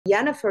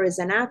Yeniffer is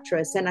an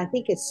actress, and I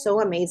think it's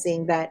so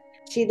amazing that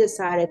she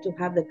decided to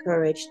have the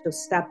courage to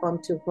step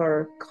onto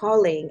her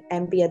calling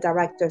and be a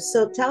director.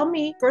 So tell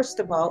me, first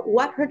of all,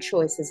 what her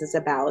choices is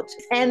about,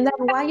 and then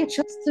why you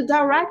chose to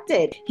direct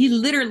it. He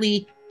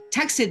literally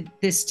texted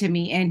this to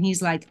me and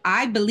he's like,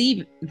 I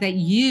believe that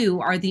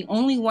you are the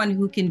only one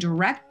who can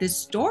direct this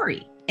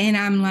story. And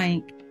I'm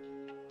like,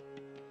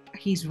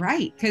 he's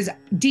right. Because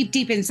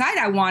deep inside,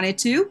 I wanted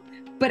to,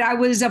 but I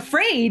was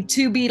afraid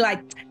to be like,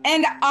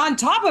 and on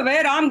top of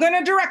it, I'm going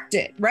to direct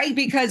it, right?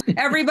 Because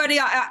everybody,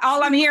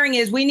 all I'm hearing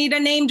is, we need a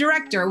name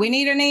director, we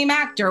need a name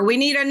actor, we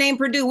need a name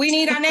producer, we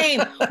need a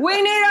name,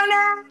 we need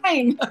a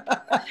name.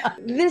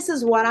 This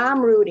is what I'm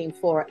rooting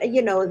for.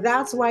 You know,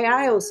 that's why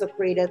I also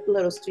created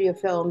Little Studio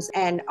Films.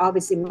 And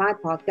obviously my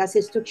podcast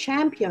is to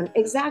champion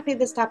exactly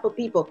this type of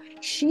people.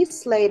 She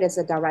slayed as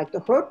a director.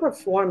 Her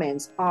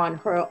performance on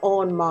Her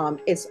Own Mom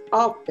is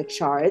off the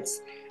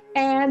charts.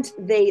 And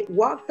they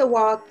walk the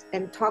walk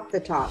and talk the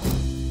talk.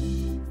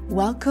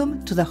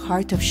 Welcome to the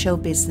Heart of Show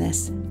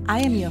Business.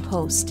 I am your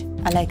host,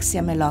 Alexia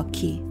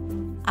Melocchi.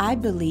 I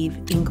believe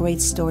in great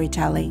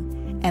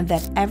storytelling and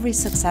that every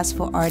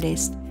successful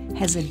artist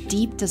has a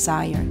deep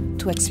desire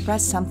to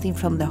express something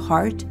from the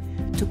heart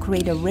to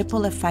create a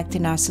ripple effect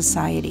in our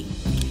society.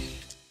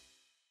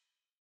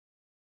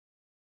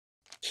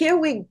 Here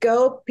we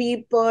go,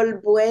 people.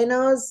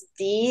 Buenos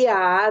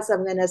dias.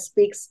 I'm going to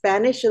speak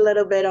Spanish a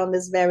little bit on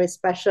this very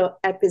special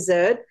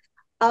episode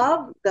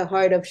of The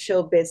Heart of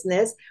Show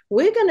Business.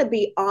 We're going to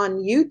be on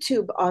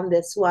YouTube on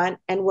this one,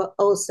 and we're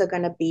also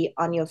going to be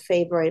on your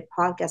favorite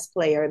podcast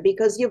player,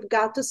 because you've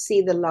got to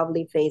see the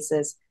lovely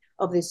faces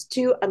of these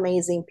two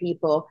amazing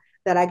people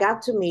that I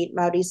got to meet,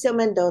 Mauricio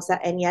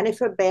Mendoza and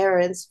Yeniffer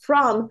Behrens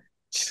from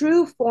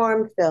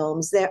Trueform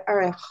Films. They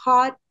are a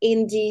hot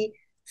indie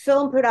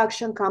film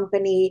production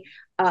company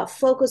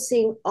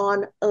focusing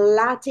on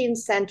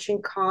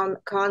Latin-centric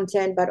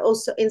content, but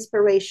also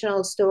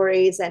inspirational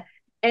stories.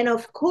 And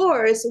of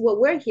course, what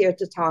we're here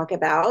to talk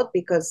about,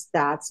 because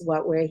that's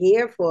what we're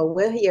here for.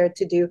 We're here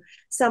to do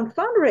some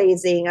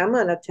fundraising. I'm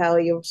going to tell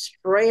you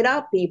straight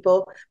up,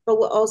 people, but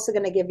we're also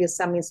going to give you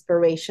some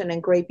inspiration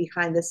and great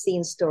behind the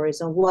scenes stories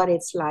on what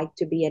it's like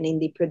to be an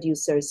indie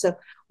producer. So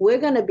we're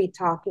going to be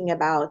talking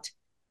about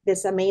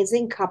this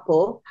amazing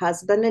couple,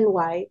 husband and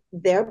wife,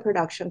 their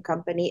production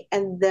company,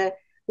 and the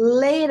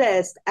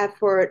latest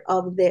effort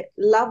of the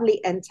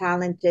lovely and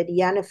talented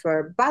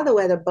Yeniffer. By the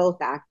way, they're both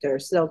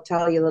actors. They'll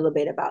tell you a little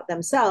bit about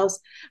themselves,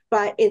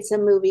 but it's a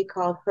movie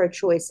called Her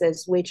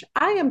Choices, which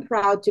I am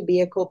proud to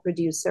be a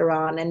co-producer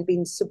on and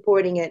been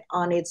supporting it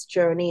on its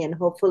journey and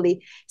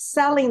hopefully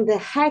selling the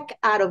heck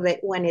out of it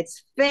when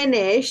it's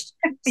finished.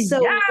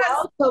 So Yes!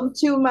 Welcome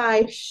to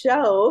my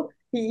show,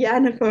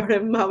 Yeniffer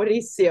and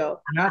Mauricio.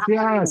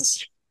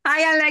 Gracias.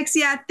 Hi,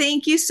 Alexia.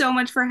 Thank you so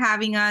much for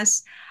having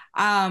us.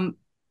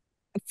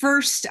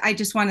 First, I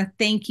just want to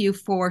thank you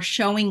for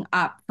showing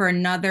up for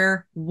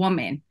another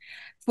woman,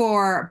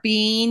 for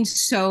being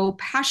so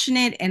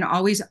passionate and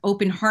always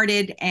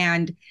open-hearted.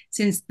 And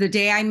since the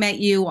day I met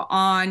you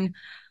on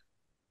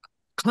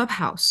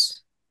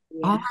Clubhouse,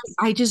 yes,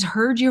 I just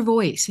heard your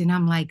voice and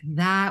I'm like,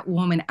 that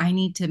woman, I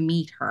need to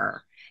meet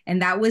her.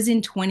 And that was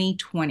in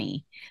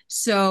 2020.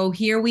 So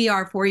here we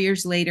are 4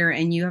 years later,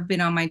 and you have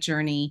been on my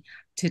journey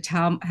to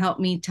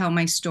help me tell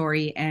my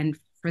story. And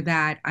for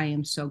that, I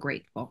am so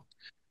grateful.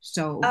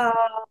 So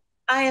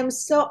I am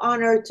so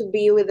honored to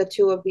be with the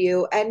two of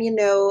you. And, you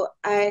know,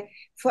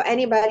 for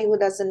anybody who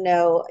doesn't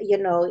know, you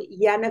know,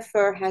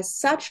 Yeniffer has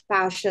such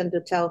passion to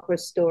tell her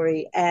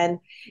story. And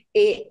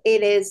it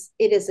is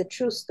a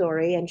true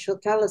story. And she'll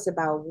tell us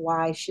about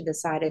why she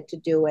decided to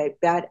do it.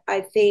 But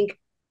I think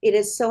it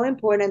is so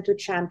important to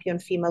champion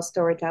female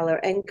storyteller.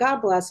 And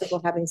God bless her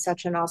for having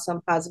such an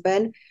awesome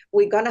husband.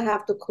 We're going to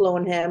have to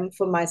clone him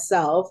for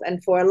myself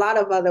and for a lot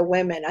of other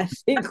women, I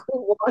think,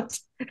 who want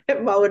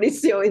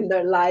Mauricio in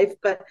their life.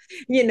 But,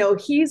 you know,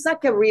 he's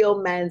like a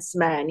real man's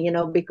man, you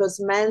know, because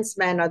men's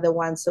men are the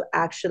ones who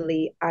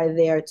actually are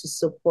there to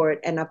support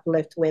and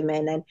uplift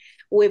women. And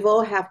we've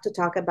all have to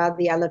talk about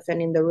the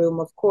elephant in the room,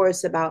 of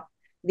course, about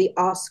the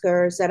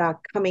Oscars that are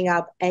coming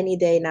up any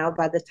day now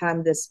by the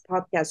time this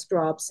podcast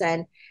drops.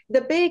 And the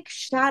big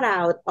shout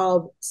out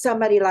of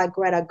somebody like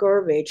Greta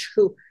Gerwig,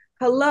 who,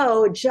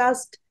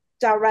 just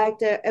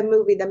directed a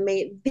movie that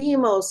made the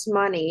most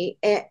money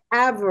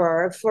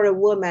ever for a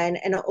woman,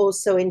 and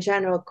also in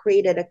general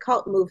created a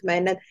cult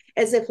movement, and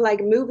as if like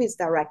movies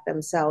direct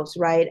themselves,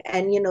 right?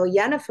 And, you know,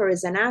 Yeniffer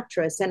is an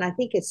actress, and I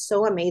think it's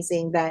so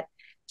amazing that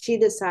she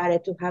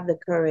decided to have the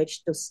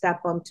courage to step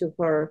onto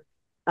her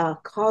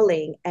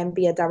calling and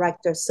be a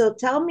director. So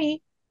tell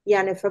me,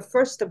 Yeniffer,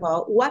 first of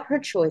all, what Her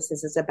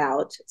Choices is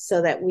about,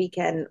 so that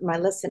my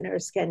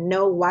listeners can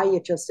know why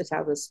you chose to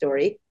tell the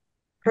story.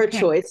 Her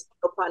choice,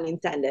 no pun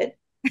intended.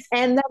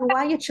 And then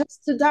why you chose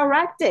to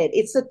direct it.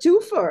 It's a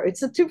twofer.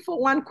 It's a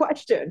 2-for-1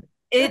 question.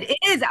 It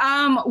is.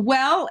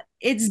 Well,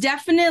 it's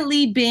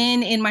definitely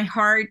been in my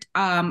heart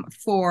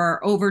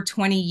for over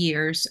 20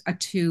 years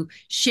to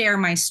share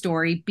my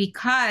story,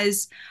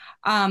 because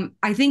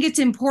I think it's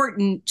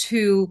important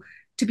to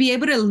to be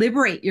able to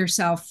liberate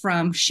yourself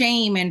from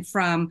shame and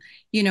from,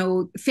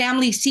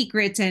 family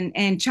secrets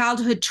and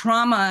childhood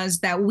traumas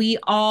that we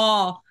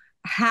all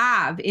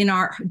have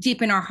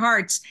deep in our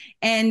hearts,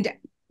 and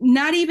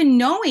not even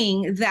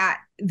knowing that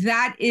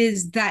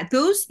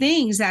those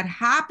things that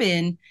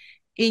happen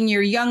in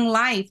your young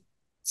life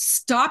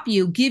stop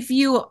you, give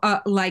you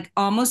like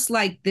almost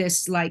like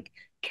this like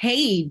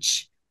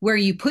cage where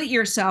you put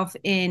yourself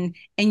in,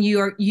 and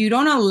you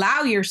don't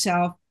allow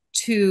yourself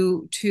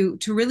to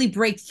really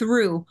break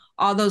through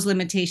all those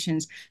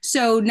limitations.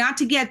 So not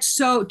to get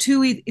so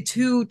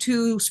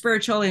too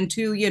spiritual and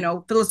too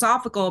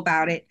philosophical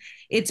about it,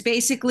 it's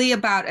basically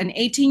about an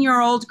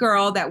 18-year-old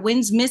girl that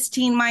wins Miss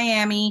Teen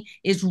Miami,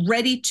 is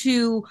ready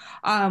to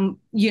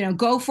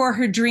go for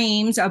her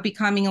dreams of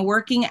becoming a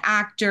working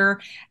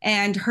actor,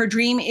 and her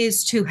dream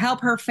is to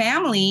help her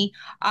family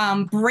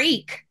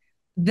break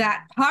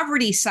that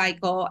poverty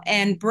cycle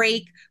and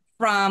break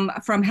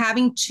from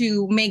having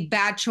to make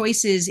bad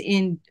choices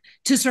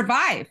to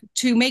survive,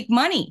 to make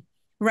money,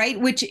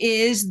 right? Which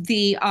is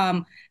the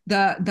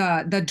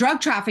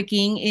drug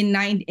trafficking in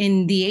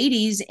the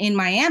 80s in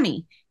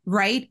Miami,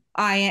 right?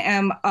 I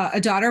am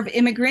a daughter of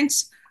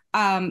immigrants,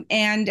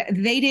 and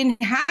they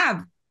didn't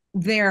have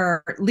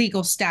their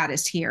legal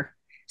status here,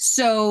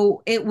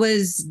 so it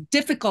was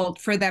difficult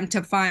for them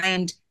to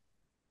find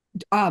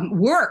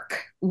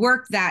work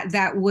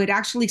that would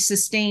actually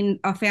sustain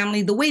a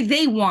family the way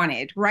they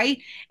wanted, right?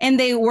 And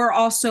they were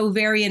also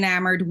very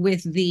enamored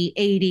with the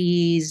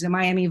 80s, the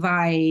Miami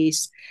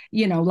Vice,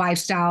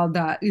 lifestyle,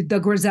 the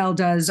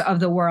Griseldas of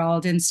the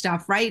world and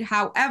stuff, right?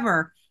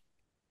 However,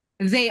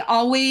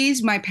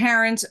 my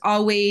parents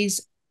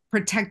always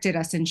protected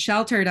us and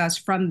sheltered us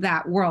from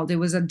that world. It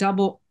was a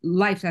double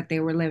life that they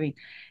were living.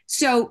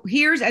 So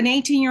here's an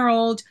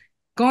 18-year-old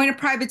going to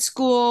private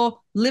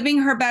school, living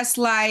her best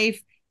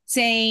life,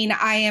 saying,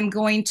 I am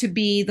going to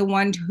be the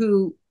one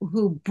who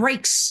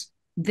breaks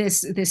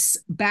this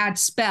bad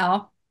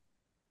spell.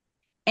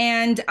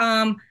 And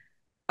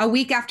a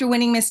week after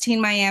winning Miss Teen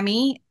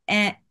Miami,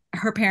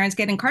 her parents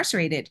get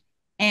incarcerated,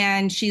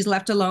 and she's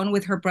left alone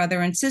with her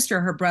brother and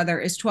sister. Her brother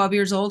is 12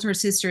 years old. Her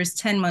sister is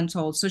 10 months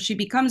old. So she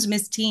becomes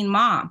Miss Teen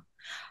Mom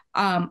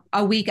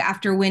a week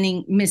after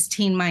winning Miss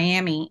Teen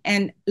Miami.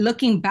 And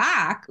looking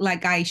back,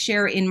 like I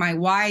share in my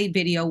why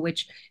video,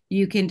 which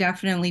you can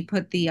definitely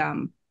put the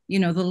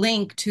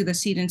link to the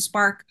Seed and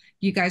Spark,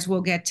 you guys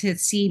will get to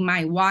see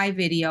my why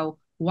video,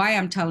 why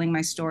I'm telling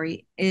my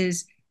story,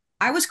 is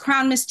I was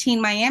crowned Miss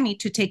Teen Miami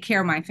to take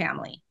care of my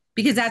family,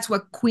 because that's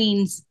what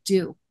queens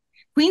do.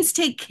 Queens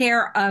take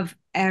care of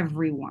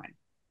everyone,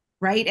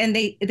 right? And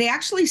they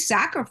actually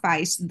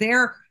sacrifice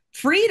their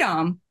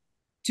freedom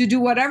to do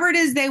whatever it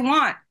is they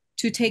want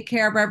to take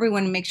care of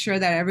everyone and make sure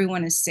that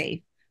everyone is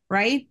safe,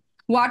 right?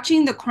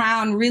 Watching The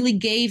Crown really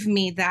gave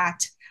me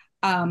that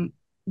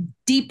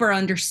deeper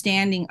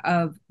understanding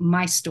of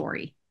my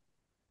story,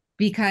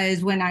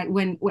 because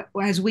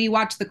as we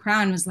watched The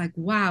Crown, it was like,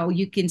 wow,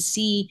 you can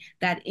see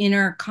that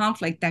inner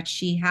conflict that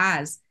she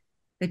has,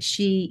 that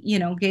she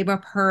gave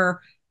up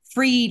her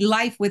free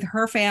life with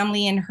her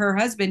family and her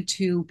husband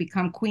to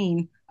become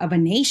queen of a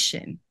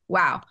nation.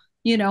 Wow.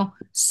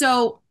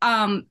 So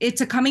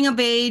it's a coming of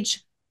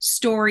age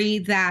story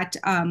that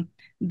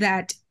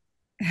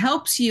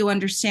helps you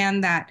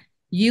understand that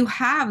you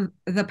have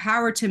the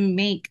power to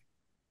make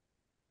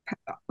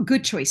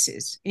good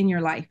choices in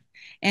your life.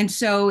 And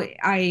so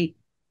I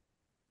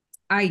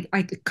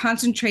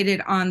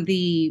concentrated on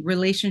the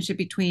relationship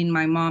between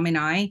my mom and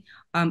I,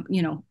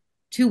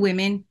 two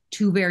women,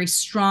 two very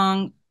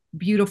strong,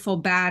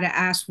 beautiful,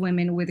 badass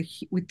women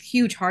with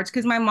huge hearts.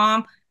 Because my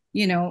mom,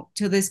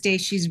 to this day,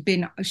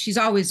 she's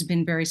always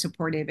been very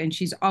supportive, and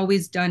she's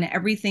always done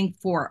everything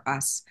for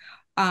us.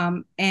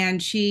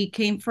 And she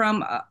came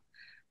from a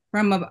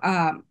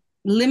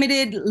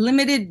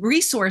limited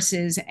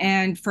resources,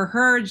 and for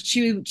her,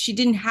 she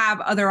didn't have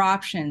other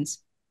options.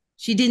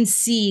 She didn't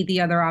see the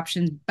other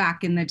options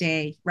back in the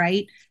day,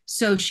 right?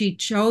 So she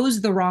chose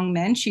the wrong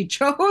men. She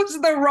chose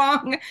the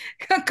wrong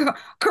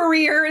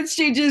career, and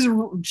she just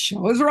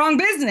chose the wrong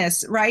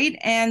business, right?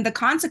 And the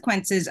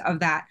consequences of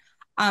that.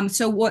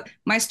 So what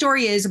my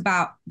story is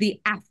about,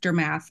 the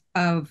aftermath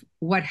of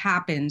what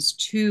happens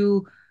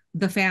to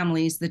the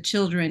families, the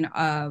children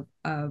of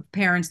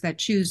parents that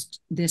choose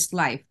this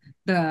life,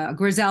 the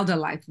Griselda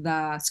life,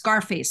 the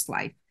Scarface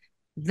life,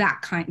 the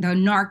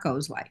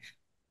narcos life.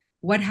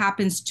 What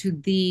happens to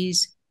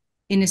these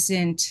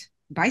innocent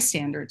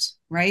bystanders,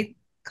 right?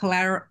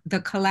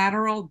 The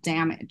collateral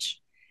damage.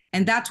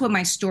 And that's what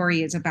my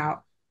story is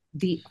about,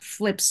 the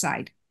flip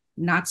side,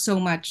 not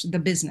so much the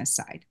business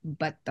side,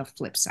 but the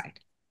flip side.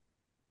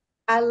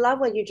 I love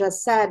what you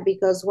just said,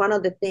 because one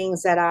of the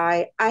things that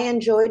I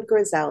enjoyed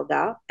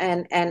Griselda,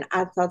 and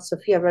I thought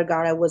Sofia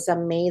Vergara was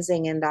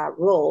amazing in that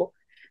role.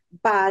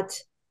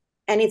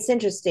 And it's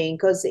interesting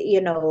because,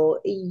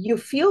 you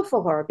feel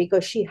for her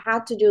because she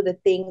had to do the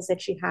things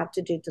that she had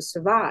to do to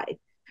survive.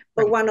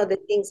 But Right. one of the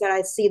things that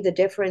I see the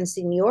difference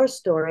in your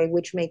story,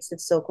 which makes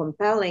it so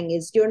compelling,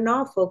 is you're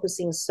not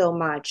focusing so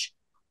much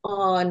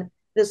on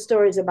the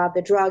stories about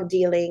the drug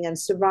dealing and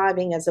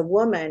surviving as a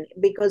woman.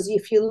 Because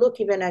if you look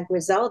even at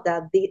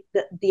Griselda, the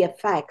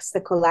effects,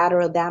 the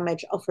collateral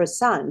damage of her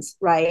sons,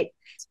 right?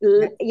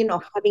 You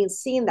know, having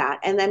seen that.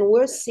 And then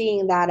we're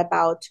seeing that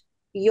about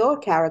your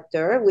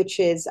character, which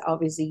is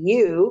obviously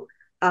you,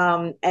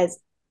 as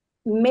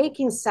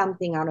making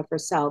something out of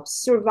herself,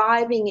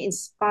 surviving in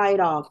spite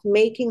of,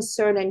 making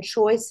certain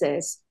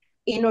choices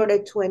in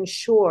order to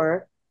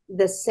ensure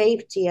the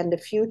safety and the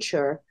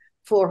future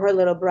for her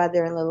little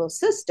brother and little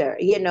sister,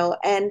 you know,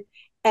 and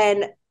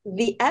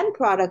the end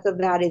product of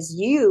that is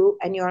you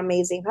and your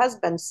amazing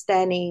husband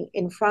standing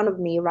in front of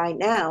me right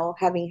now,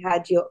 having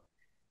had your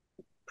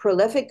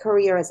prolific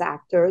career as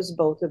actors,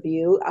 both of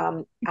you.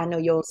 I know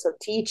you also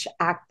teach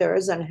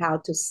actors on how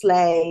to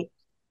slay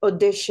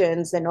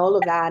auditions and all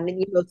of that, and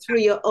you know, through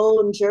your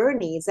own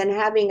journeys, and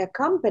having a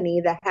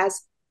company that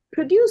has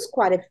produced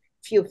quite a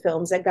few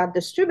films that got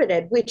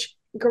distributed, which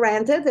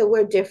granted they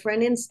were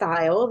different in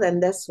style than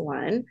this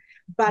one,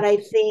 but I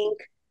think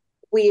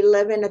we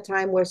live in a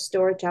time where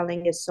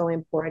storytelling is so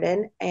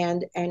important,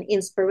 and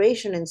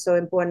inspiration is so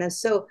important. And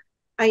so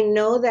I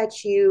know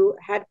that you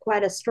had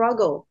quite a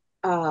struggle,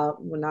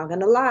 we're not going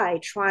to lie,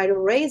 try to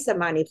raise the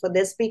money for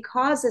this,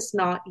 because it's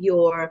not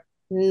your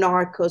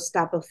Narcos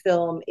type of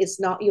film, it's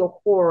not your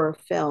horror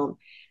film.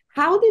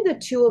 How did the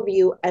two of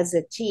you as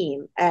a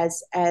team,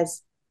 as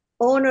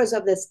owners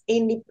of this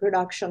indie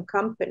production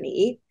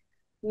company,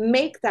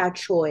 make that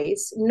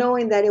choice,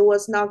 knowing that it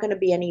was not going to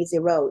be an easy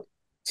road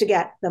to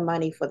get the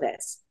money for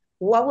this?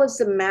 What was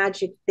the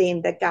magic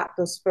thing that got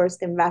those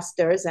first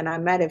investors, and I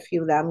met a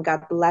few of them,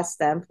 God bless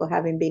them for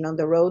having been on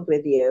the road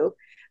with you,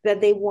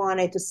 that they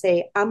wanted to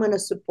say, I'm going to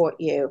support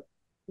you.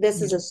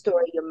 This is a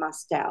story you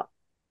must tell.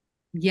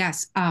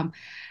 Yes.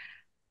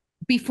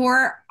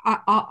 Before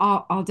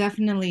I'll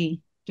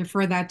definitely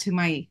defer that to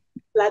my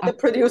let the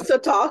producer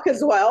talk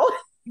as well.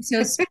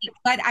 So,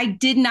 but I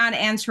did not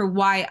answer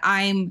why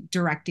I'm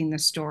directing the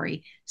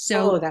story.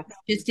 So,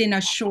 just in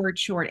a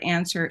short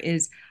answer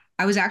is,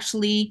 I was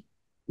actually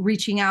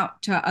reaching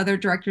out to other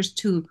directors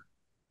to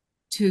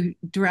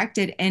direct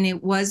it, and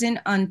it wasn't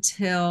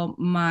until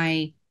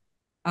my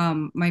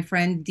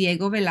friend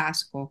Diego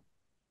Velasco,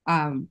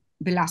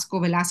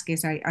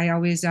 Velasquez. I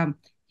always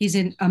he's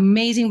an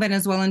amazing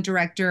Venezuelan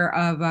director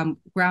of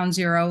Ground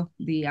Zero,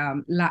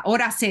 the La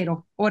Hora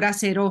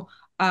Cero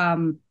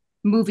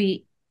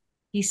movie.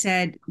 He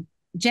said,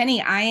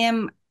 Jenny,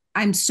 I'm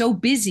so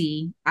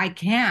busy, I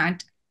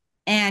can't.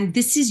 And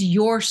this is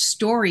your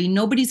story.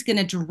 Nobody's going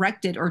to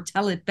direct it or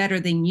tell it better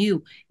than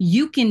you.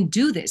 You can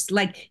do this.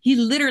 Like, he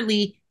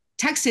literally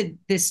texted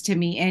this to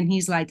me, and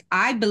he's like,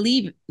 I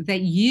believe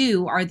that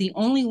you are the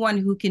only one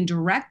who can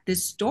direct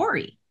this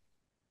story.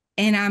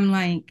 And I'm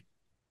like,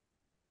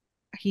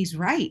 he's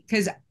right.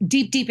 Because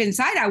deep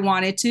inside, I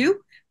wanted to,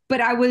 but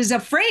I was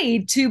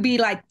afraid to be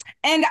like,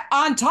 and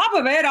on top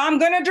of it, I'm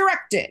going to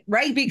direct it,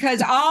 right?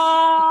 Because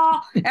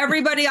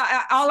everybody,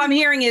 all I'm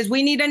hearing is,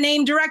 we need a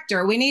name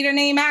director, we need a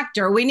name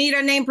actor, we need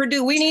a name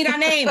producer, we need a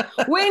name,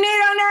 we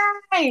need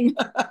a name.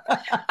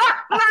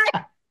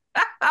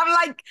 I'm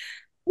like,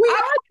 we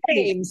have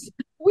names.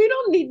 We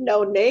don't need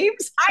no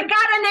names. I got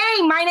a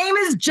name. My name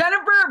is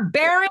Yeniffer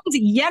Behrens,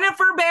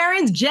 Yeniffer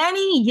Behrens,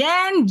 Jenny,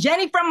 Yen,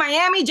 Jenny from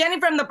Miami, Jenny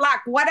from the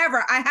block,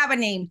 whatever. I have a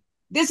name.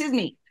 This is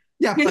me.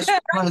 Yeah,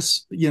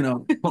 plus, you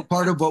know,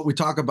 part of what we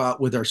talk about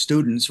with our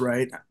students,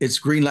 right, it's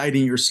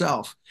greenlighting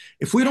yourself.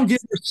 If we don't give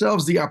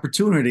ourselves the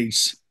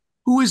opportunities,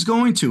 who is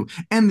going to?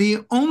 And the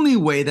only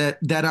way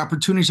that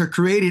opportunities are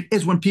created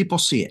is when people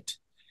see it.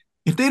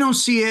 If they don't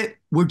see it,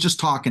 we're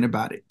just talking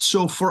about it.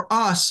 So for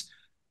us,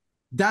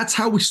 that's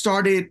how we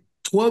started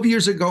 12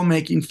 years ago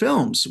making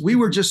films. We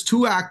were just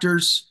two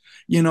actors.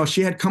 You know,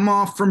 she had come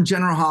off from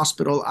General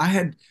Hospital.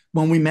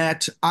 When we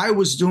met, I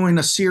was doing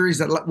a series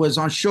that was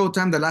on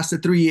Showtime that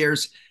lasted 3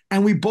 years,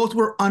 and we both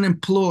were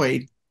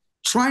unemployed,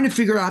 trying to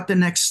figure out the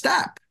next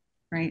step.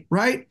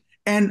 Right.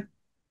 And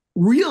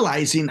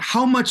realizing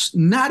how much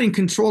not in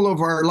control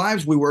of our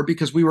lives we were,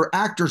 because we were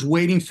actors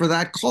waiting for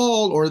that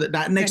call or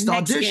that next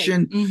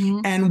audition. Mm-hmm.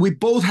 And we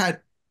both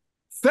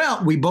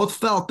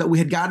felt that we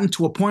had gotten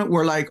to a point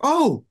where, like,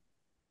 oh,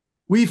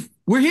 we're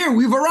here,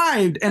 we've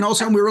arrived. And all of a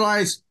sudden we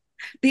realized,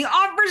 the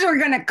offers are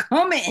going to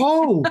come in.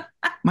 Oh,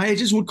 my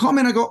agents would come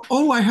in. I go,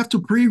 oh, I have to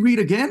pre-read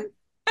again?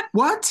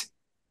 What?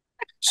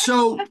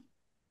 So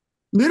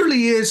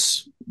literally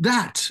is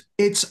that.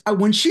 It's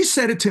when she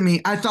said it to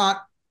me, I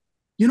thought,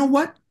 you know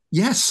what?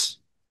 Yes,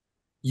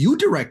 you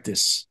direct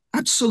this.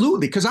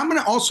 Absolutely. Because I'm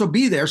going to also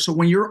be there. So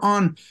when you're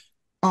on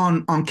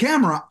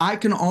camera, I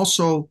can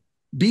also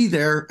be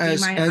there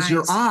as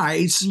your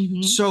eyes.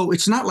 Mm-hmm. So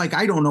it's not like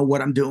I don't know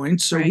what I'm doing.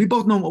 So we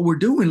both know what we're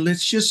doing.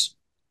 Let's just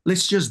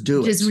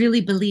do it. Just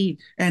really believe.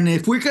 And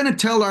if we're going to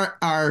tell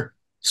our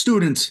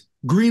students,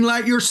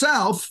 greenlight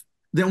yourself,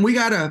 then we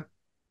got to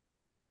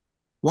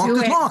walk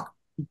the talk.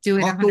 Do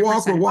it. Walk the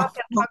walk or walk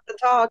the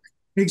talk.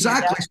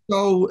 Exactly. Yeah.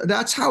 So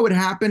that's how it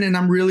happened. And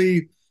I'm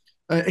really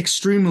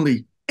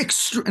extremely,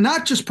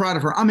 not just proud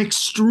of her. I'm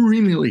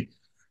extremely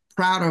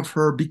proud of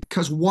her,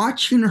 because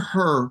watching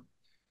her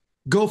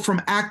go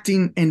from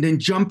acting and then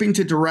jumping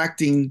to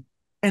directing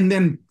and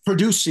then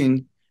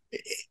producing,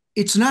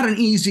 it's not an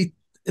easy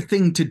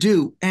thing to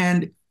do.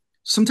 And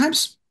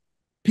sometimes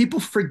people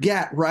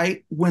forget,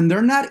 right, when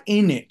they're not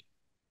in it,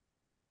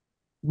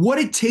 what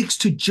it takes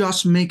to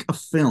just make a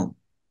film.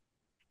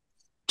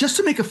 Just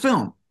to make a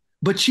film.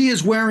 But she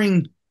is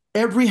wearing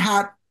every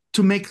hat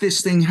to make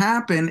this thing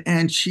happen,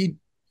 and she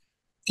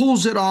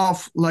pulls it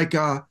off like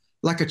a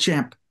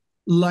champ,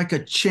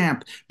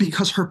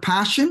 because her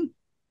passion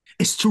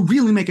is to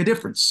really make a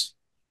difference.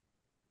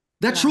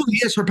 That truly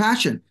is her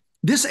passion.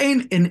 This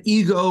ain't an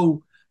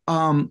ego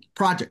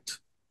project.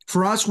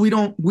 For us,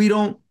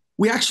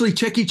 we actually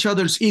check each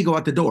other's ego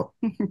at the door.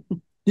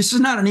 This is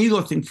not an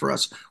ego thing for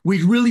us.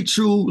 We really,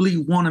 truly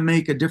want to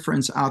make a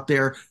difference out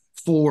there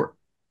for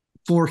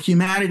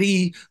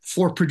humanity,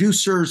 for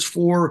producers,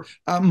 for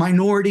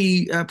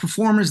minority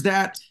performers,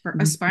 for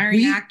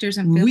aspiring actors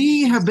and filmmakers.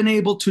 We have been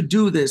able to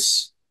do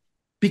this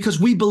because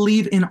we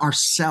believe in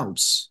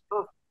ourselves.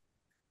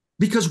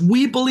 Because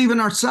we believe in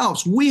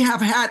ourselves. We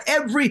have had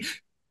every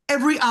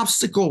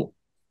obstacle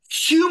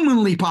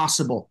humanly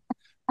possible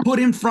put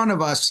in front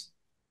of us,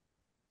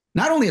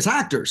 not only as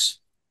actors,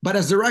 but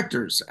as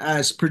directors,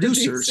 as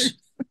producers.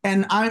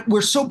 And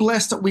we're so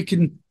blessed that we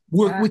can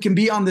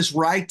be on this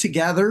ride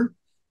together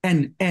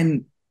and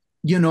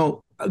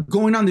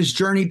going on this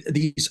journey,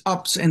 these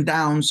ups and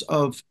downs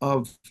of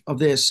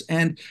this.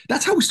 And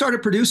that's how we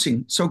started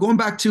producing. So going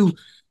back to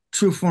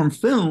Trueform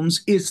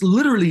Films, it's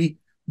literally,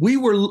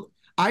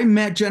 I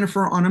met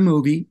Yeniffer on a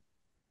movie.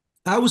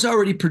 I was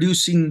already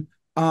producing,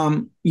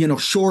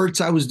 shorts.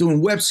 I was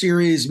doing web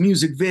series,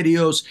 music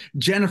videos.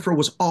 Yeniffer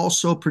was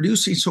also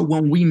producing. So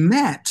when we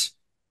met,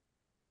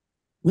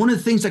 one of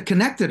the things that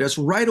connected us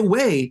right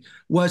away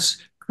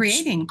was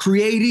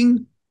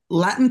creating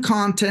Latin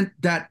content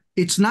that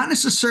it's not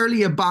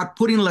necessarily about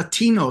putting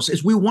Latinos.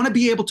 Is we want to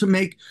be able to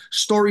make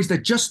stories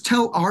that just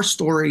tell our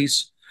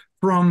stories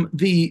from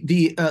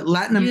the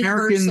Latin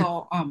American,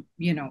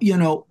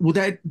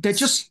 that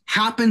just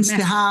happens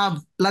to have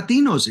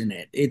Latinos in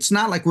it. It's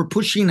not like we're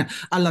pushing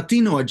a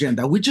Latino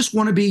agenda. We just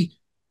want to be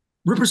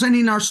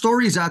representing our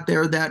stories out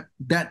there that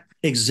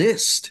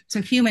exist. It's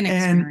a human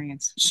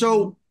experience. And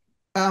so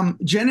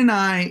Jen and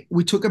I,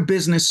 we took a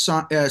business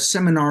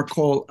seminar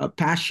called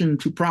Passion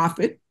to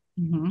Profit.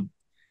 Mm-hmm.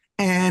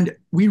 And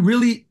we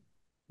really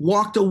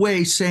walked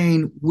away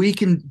saying, we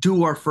can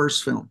do our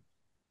first film.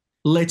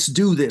 Let's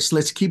do this.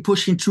 Let's keep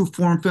pushing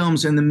Trueform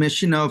Films and the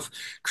mission of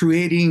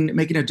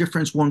making a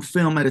difference one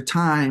film at a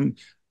time.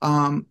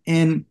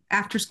 And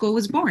After School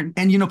was born.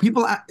 And,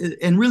 people,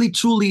 and really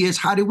truly is,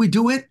 how did we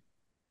do it?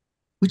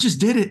 We just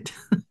did it.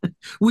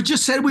 We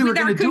just said we were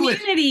going to do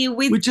it.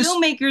 With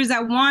filmmakers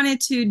that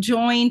wanted to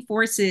join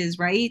forces,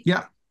 right?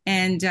 Yeah.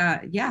 And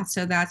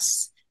so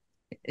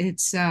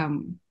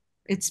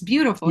it's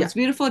beautiful. Yeah. It's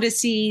beautiful to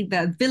see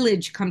the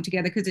village come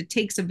together, because it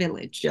takes a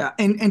village. Yeah.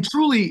 And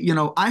truly,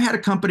 I had a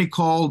company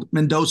called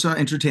Mendoza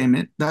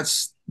Entertainment.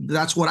 That's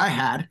what I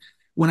had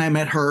when I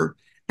met her.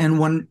 And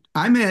when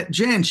I met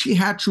Jen, she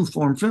had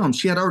Trueform Films.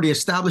 She had already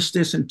established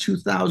this in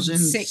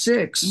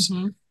 2006.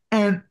 Mm-hmm.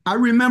 And I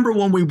remember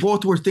when we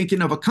both were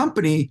thinking of a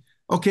company,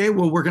 okay,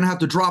 well, we're going to have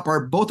to drop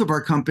both of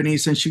our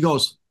companies. And she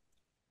goes,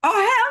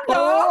 oh, hell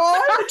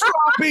no. I'm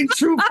dropping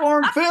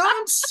Trueform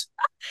Films.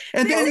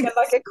 And then,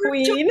 like a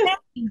queen.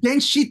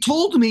 Then she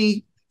told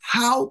me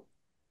how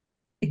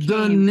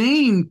the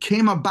name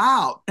came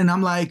about. And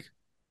I'm like,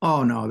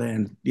 oh no,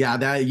 then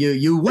that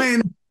you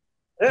win.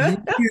 You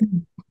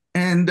win.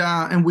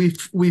 And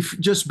we've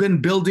just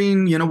been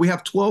building, we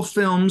have 12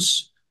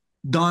 films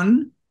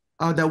done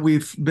that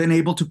we've been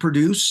able to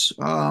produce.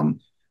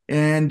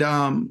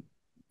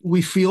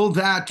 We feel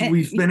that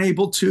we've been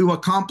able to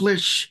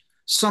accomplish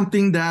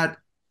something that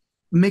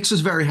makes us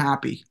very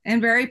happy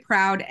and very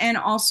proud. And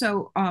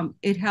also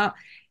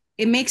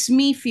it makes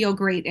me feel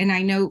great. And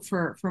I know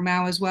for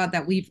Mao as well,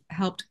 that we've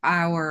helped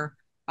our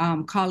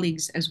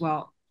colleagues as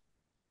well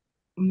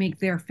make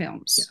their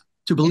films. Yeah.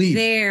 To believe.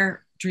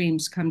 Their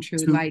dreams come true.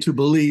 To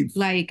believe.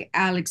 Like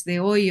Alex de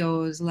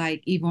Hoyos,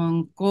 like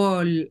Yvonne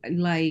Cole,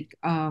 like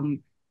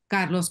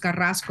Carlos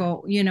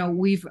Carrasco,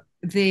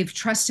 they've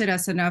trusted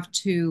us enough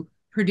to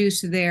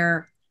produce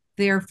their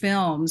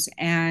films,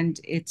 and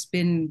it's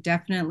been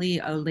definitely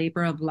a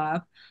labor of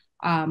love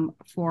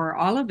for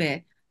all of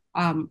it,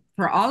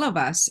 for all of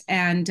us.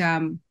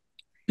 And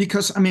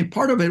because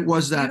part of it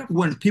was that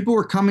when people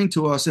were coming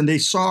to us and they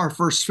saw our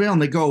first film,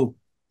 they go,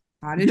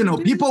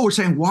 people were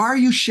saying, why are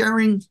you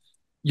sharing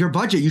your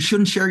budget? You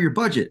shouldn't share your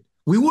budget.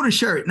 We wouldn't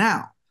share it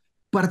now.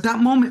 But at that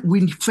moment,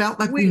 we felt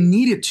like we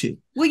needed to.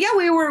 Well, yeah,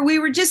 we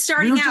were just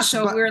starting out.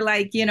 So we were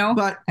like,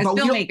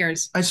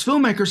 as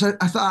filmmakers,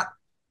 I thought,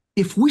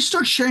 if we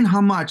start sharing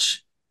how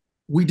much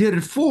we did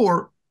it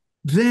for,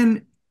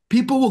 then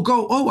people will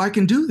go, oh, I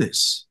can do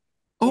this.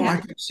 Oh, yeah. I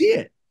can see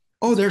it.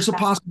 Oh, there's a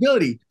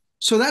possibility.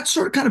 So that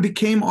sort of kind of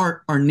became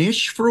our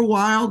niche for a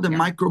while, the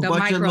micro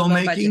budget low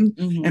making.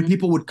 Mm-hmm. And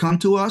people would come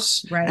to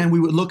us and we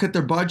would look at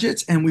their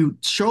budgets and we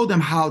would show them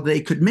how they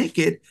could make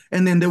it.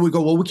 And then they would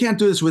go, well, we can't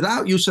do this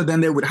without you. So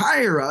then they would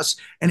hire us.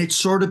 And it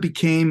sort of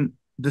became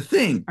the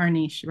thing. Our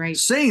niche, right?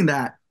 Saying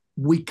that,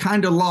 we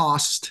kind of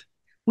lost.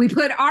 We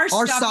put our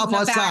stuff in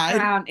the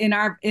background,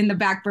 in the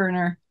back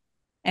burner.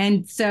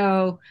 And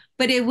so,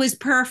 but it was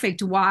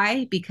perfect.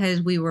 Why?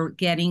 Because we were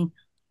getting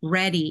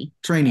ready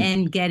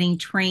and getting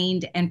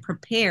trained and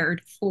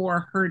prepared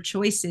for her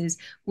choices,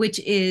 which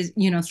is,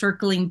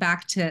 circling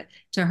back to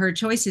her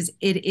choices.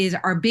 It is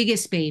our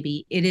biggest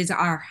baby. It is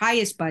our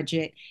highest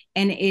budget.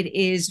 And it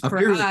is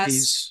for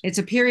us, it's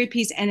a period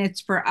piece, and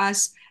it's for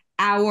us,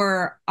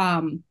 our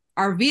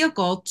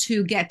vehicle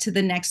to get to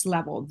the next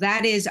level.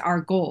 That is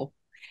our goal.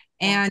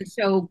 And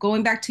so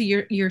going back to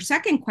your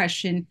second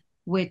question,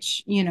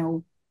 which,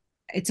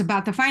 it's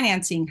about the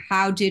financing.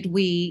 How did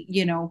we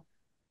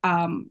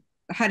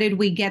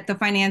get the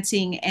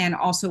financing, and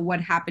also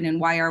what happened and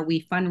why are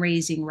we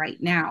fundraising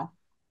right now?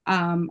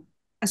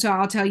 So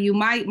I'll tell you,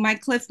 my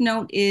cliff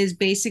note is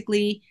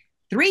basically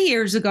 3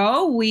 years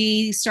ago,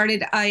 we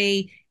started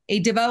a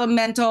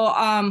developmental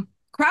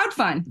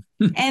crowdfund.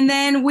 And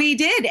then we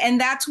did.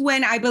 And that's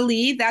when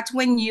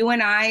you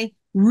and I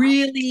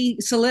really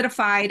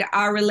solidified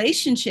our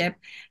relationship,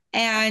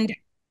 and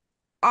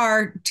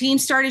our team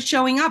started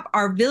showing up,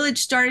 our village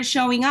started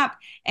showing up.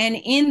 And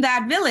in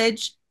that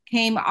village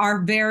came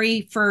our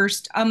very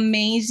first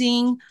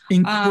amazing,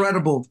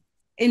 incredible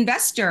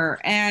investor.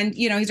 And,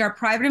 he's our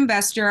private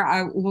investor.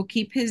 I will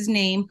keep his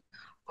name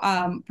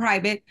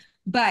private,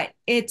 but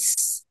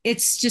it's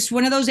just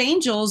one of those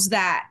angels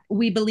that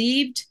we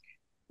believed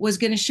was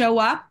going to show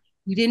up.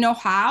 We didn't know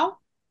how,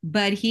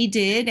 but he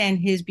did, and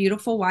his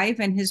beautiful wife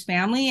and his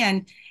family.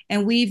 And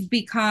we've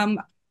become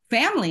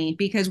family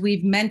because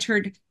we've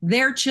mentored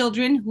their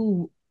children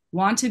who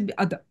want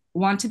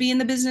to be in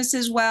the business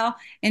as well.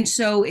 And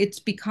so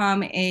it's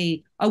become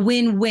a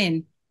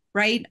win-win,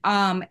 right?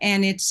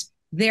 And it's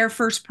their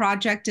first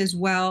project as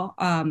well,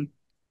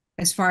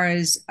 as far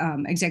as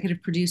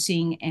executive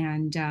producing,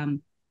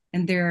 and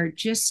they're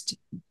just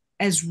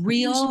as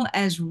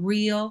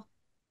real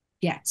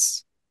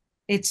gets.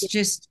 It's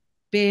just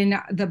been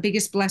the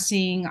biggest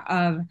blessing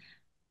of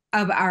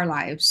our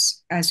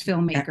lives as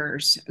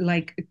filmmakers,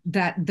 like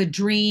that, the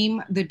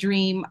dream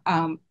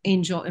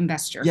angel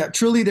investor. Yeah,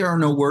 truly, there are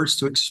no words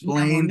to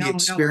explain the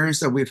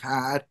experience that we've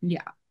had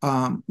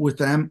with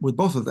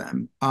both of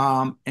them.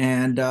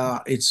 And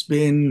it's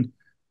been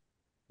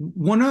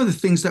one of the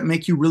things that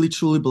make you really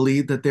truly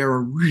believe that there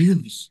are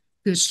really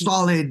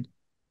solid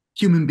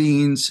human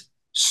beings,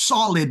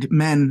 solid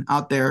men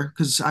out there,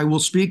 because I will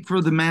speak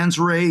for the man's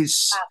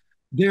race.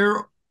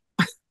 There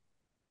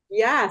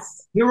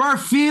are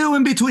few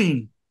in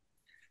between.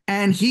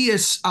 And he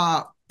is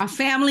a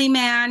family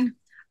man,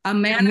 a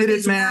man of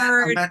his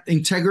word,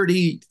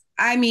 integrity.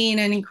 I mean,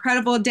 an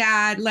incredible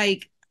dad,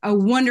 like a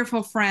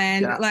wonderful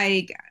friend,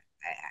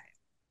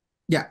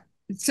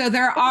 So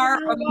there are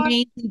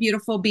amazing,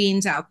 beautiful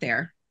beings out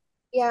there.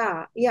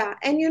 Yeah.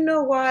 And you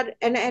know what?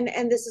 And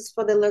this is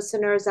for the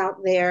listeners out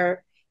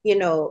there.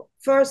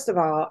 First of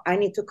all, I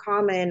need to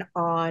comment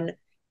on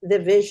the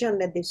vision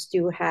that these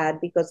two had,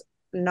 because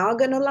not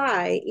gonna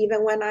lie,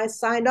 even when I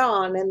signed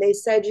on and they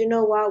said, you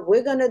know what,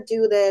 we're gonna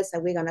do this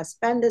and we're gonna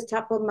spend this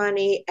type of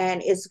money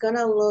and it's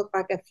gonna look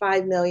like a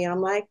 5 million. I'm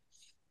like,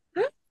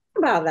 I don't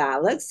know about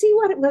that. Let's see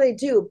what they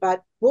do.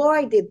 But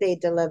boy, did they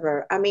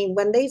deliver. I mean,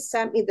 when they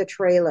sent me the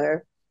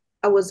trailer,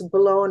 I was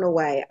blown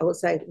away. I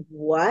was like,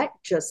 what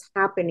just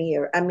happened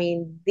here? I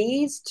mean,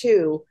 these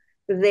two,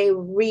 they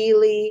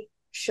really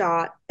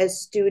shot a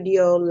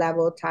studio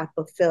level type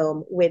of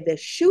film with a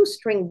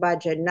shoestring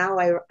budget. Now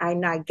I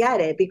not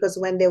get it, because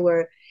when they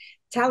were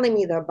telling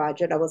me their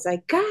budget, I was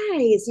like,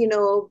 guys,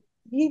 you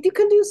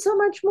can do so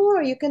much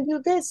more. You can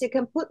do this. You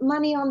can put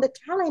money on the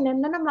talent.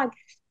 And then I'm like,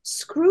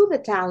 screw the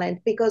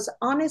talent, because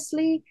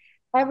honestly,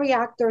 every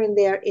actor in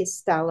there is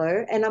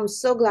stellar. And I'm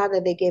so glad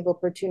that they gave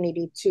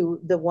opportunity to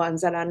the ones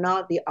that are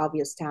not the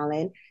obvious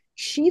talent.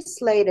 She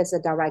slayed as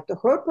a director.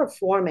 Her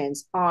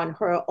performance on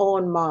her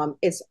own mom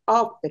is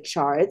off the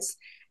charts.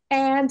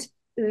 And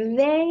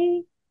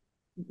they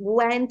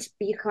went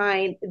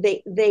behind,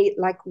 they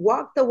like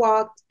walked the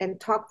walk and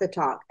talked the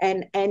talk.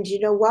 And you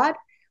know what?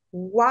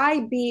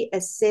 Why be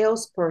a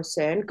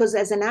salesperson? Because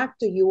as an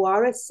actor, you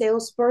are a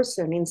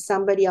salesperson in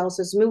somebody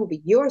else's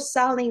movie. You're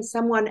selling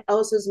someone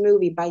else's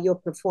movie by your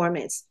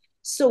performance.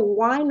 So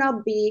why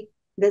not be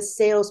the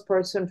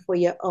salesperson for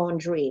your own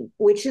dream?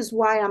 Which is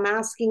why I'm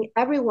asking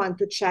everyone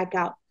to check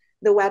out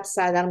the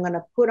website that I'm going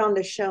to put on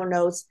the show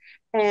notes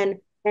and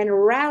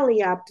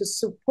rally up to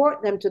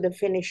support them to the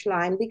finish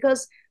line.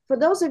 Because for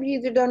those of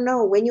you that don't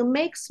know, when you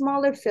make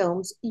smaller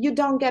films, you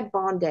don't get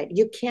bonded.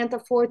 You can't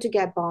afford to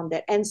get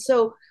bonded. And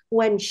so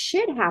when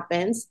shit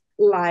happens,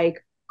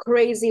 like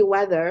crazy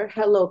weather,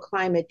 hello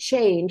climate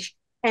change,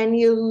 and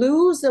you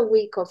lose a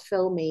week of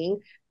filming,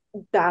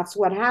 that's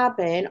what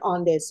happened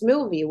on this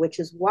movie, which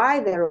is why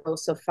they're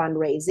also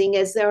fundraising,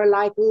 is there are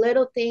like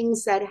little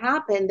things that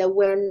happen that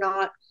we're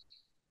not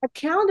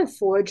accounted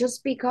for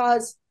just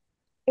because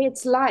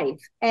it's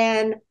life.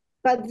 And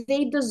but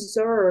they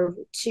deserve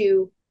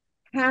to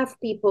have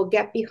people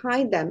get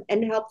behind them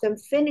and help them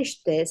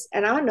finish this.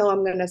 And I know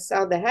I'm going to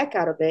sell the heck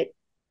out of it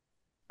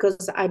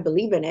because I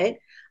believe in it.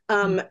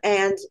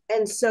 And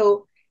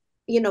so,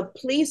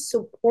 please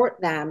support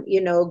them,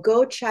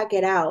 go check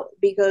it out,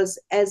 because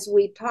as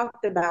we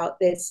talked about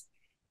this,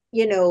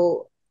 you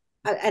know,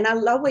 and I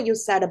love what you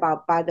said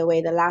about, by the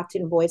way, the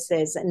Latin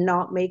voices and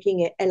not making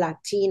it a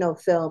Latino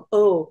film.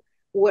 Oh,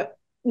 what?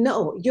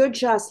 No, you're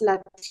just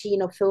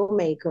Latino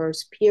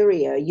filmmakers,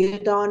 period. You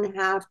don't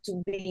have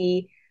to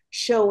be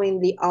showing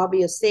the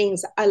obvious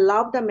things. I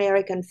loved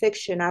American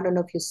Fiction. I don't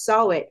know if you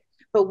saw it,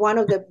 but one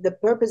of the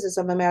purposes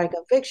of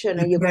American Fiction,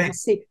 and you're going to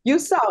see, you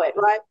saw it,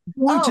 right?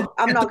 Oh,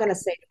 I'm not going to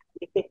say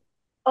anything.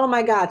 Oh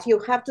my God, you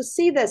have to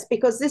see this,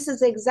 because this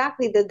is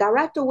exactly, the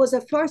director was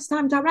a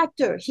first-time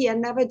director. He had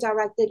never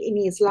directed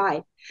in his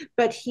life,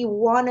 but he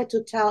wanted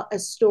to tell a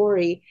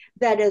story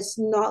that is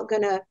not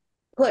going to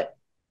put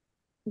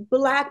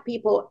Black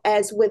people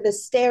as with the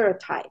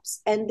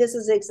stereotypes. And this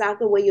is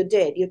exactly what you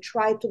did. You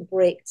tried to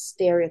break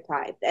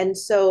stereotype. And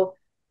so,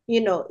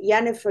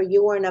 Yeniffer,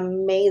 you were an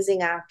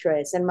amazing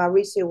actress, and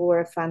Mauricio, you were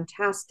a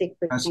fantastic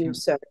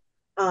producer.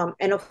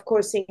 And of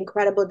course, the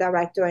incredible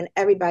director, and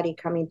everybody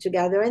coming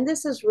together. And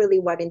this is really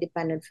what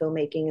independent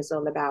filmmaking is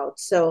all about.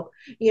 So,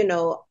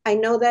 I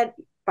know that,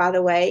 by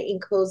the way, in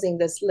closing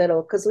this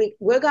little, because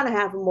we're going to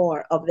have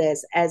more of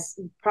this, as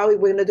probably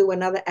we're going to do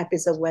another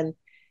episode when,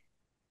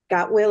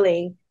 God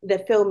willing, the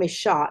film is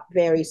shot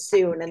very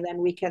soon, and then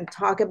we can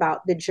talk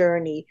about the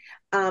journey.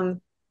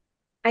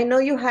 I know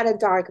you had a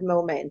dark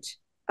moment,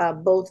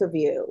 both of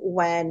you,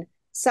 when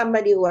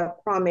somebody who had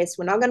promised,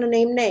 we're not going to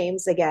name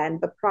names again,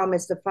 but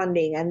promised the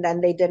funding, and then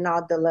they did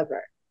not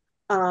deliver.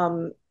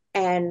 And,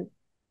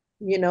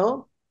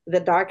 the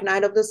dark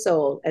night of the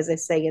soul, as I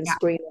say in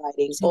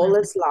screenwriting, all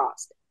is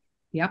lost.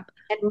 Yep.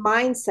 And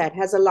mindset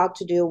has a lot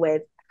to do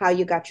with how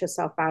you got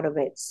yourself out of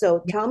it.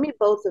 So tell me,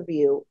 both of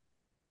you,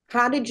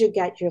 how did you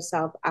get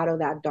yourself out of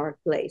that dark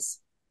place?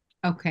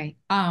 Okay.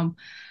 I'll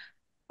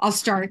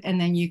start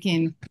and then you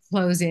can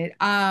close it.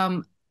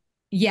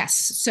 Yes.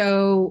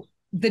 So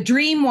the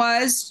dream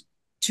was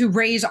to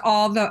raise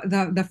all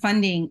the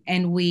funding,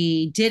 and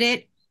we did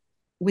it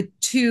with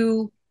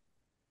 2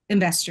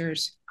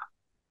 investors.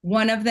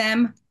 One of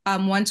them,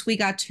 once we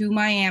got to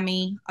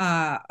Miami,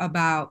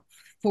 about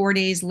 4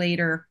 days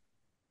later,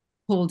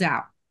 pulled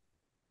out.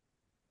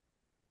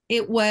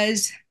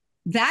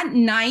 That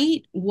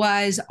night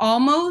was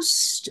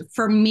almost,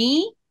 for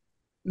me,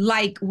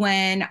 like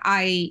when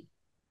I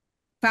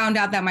found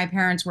out that my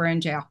parents were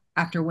in jail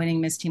after winning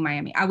Miss Teen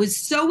Miami. I was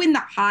so in the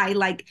high,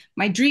 like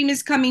my dream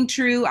is coming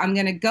true. I'm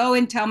going to go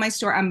and tell my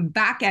story. I'm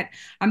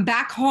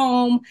back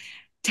home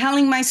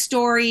telling my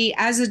story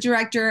as a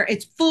director.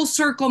 It's full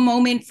circle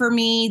moment for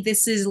me.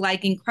 This is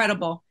like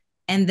incredible.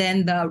 And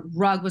then the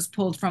rug was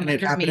pulled from under me.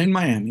 And it happened in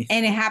Miami.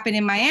 And it happened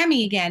in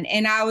Miami again.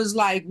 And I was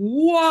like,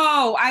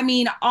 whoa. I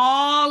mean,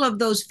 all of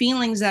those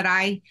feelings that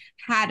I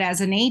had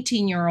as an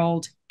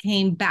 18-year-old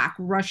came back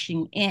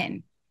rushing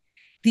in.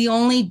 The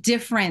only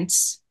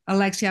difference,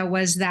 Alexia,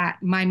 was that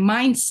my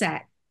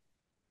mindset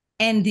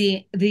and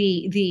the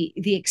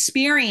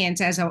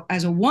experience as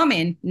a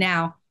woman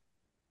now,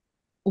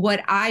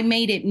 what I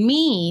made it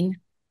mean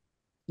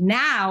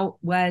now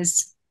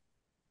was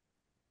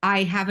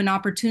I have an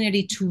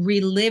opportunity to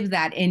relive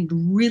that and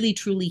really,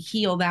 truly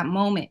heal that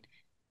moment,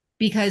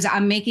 because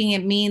I'm making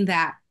it mean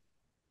that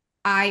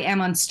I am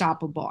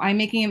unstoppable. I'm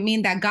making it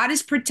mean that God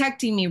is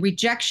protecting me.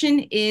 Rejection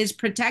is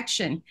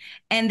protection,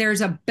 and there's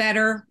a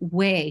better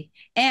way.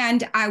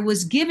 And I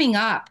was giving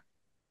up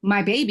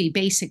my baby,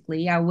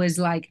 basically. I was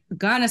like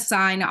gonna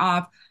sign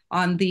off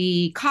on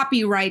the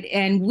copyright,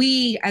 and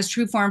we as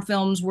Trueform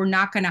Films were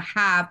not gonna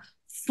have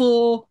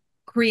full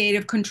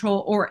creative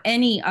control or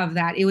any of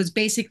that. It was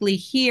basically,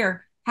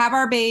 here, have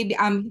our baby.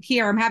 I'm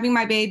here, I'm having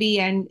my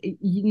baby, and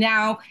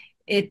now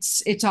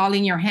it's all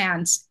in your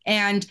hands.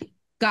 And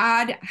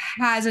God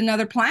has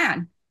another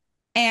plan,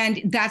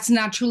 and that's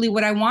not truly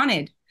what I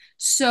wanted.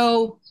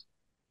 So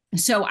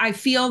I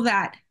feel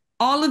that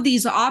all of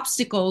these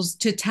obstacles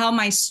to tell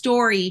my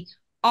story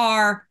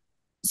are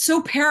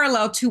so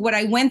parallel to what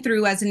I went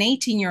through as an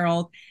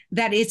 18-year-old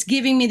that it's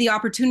giving me the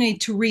opportunity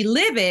to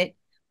relive it,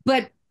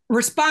 but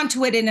respond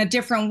to it in a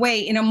different way,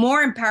 in a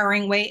more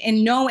empowering way,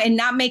 and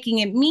not making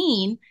it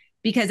mean,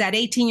 because at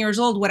 18 years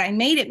old, what I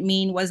made it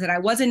mean was that I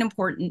wasn't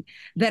important,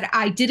 that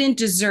I didn't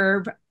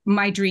deserve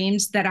my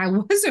dreams, that I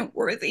wasn't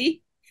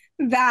worthy,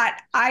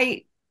 that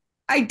I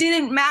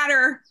didn't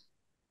matter,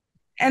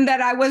 and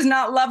that I was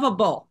not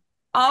lovable.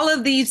 All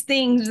of these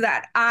things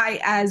that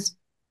I,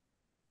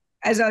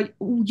 as a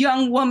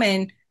young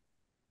woman,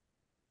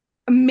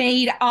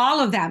 made all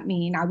of that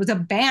mean. I was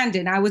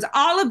abandoned. I was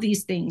all of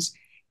these things.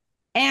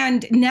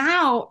 And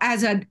now,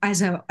 as a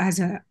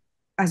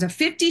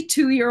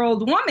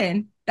 52-year-old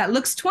woman that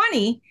looks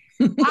 20,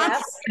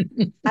 Yes,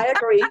 I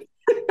agree.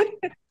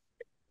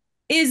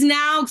 Is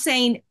now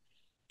saying,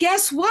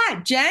 guess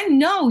what, Jen?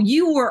 No,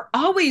 you were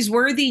always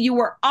worthy. You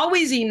were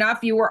always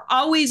enough. You were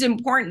always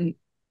important.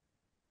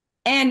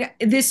 And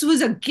this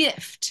was a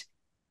gift.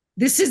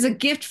 This is a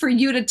gift for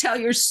you to tell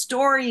your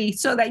story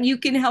so that you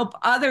can help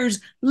others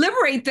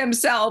liberate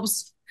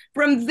themselves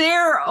from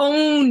their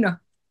own,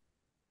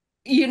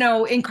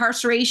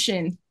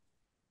 incarceration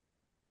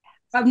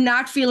of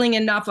not feeling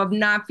enough, of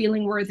not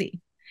feeling worthy.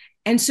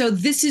 And so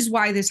this is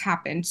why this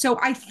happened. So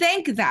I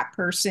thank that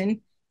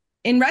person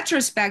in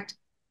retrospect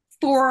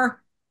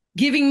for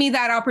giving me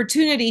that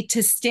opportunity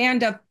to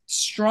stand up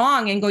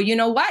strong and go, you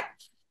know what?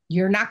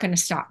 You're not going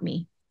to stop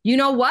me. You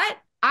know what?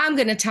 I'm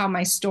going to tell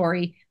my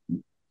story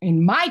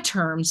in my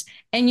terms.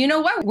 And you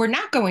know what? We're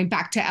not going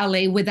back to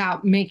LA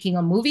without making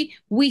a movie.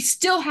 We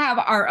still have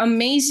our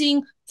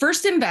amazing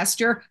first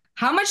investor.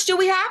 How much do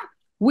we have?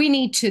 We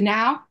need to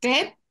now,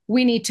 babe,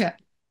 we need to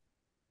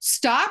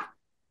stop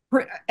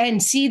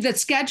and see the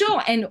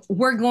schedule. And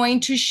we're going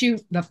to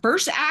shoot the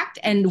first act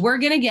and we're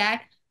going to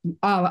get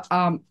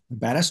a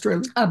badass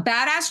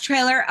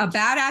trailer, a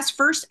badass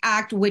first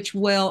act, which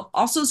will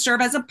also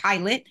serve as a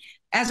pilot,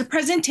 as a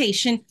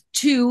presentation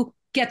to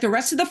get the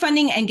rest of the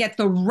funding and get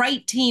the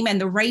right team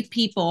and the right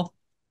people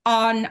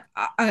on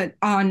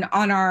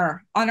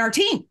our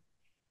team.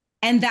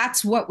 And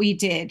that's what we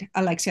did,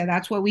 Alexia.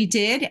 That's what we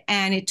did.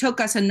 And it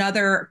took us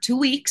another 2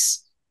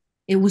 weeks.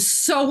 It was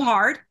so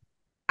hard.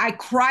 I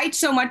cried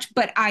so much,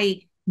 but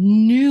I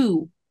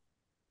knew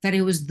that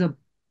it was the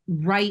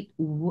right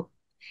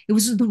it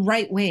was the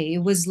right way.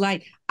 It was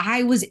like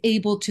I was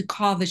able to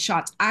call the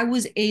shots. I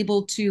was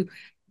able to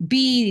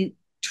be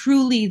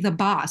truly the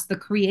boss, the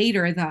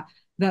creator,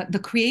 the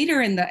creator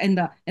and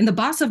the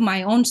boss of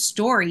my own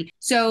story.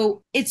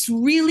 So it's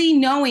really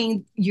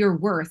knowing your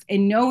worth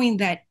and knowing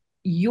that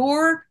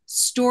your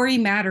story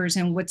matters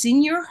and what's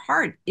in your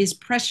heart is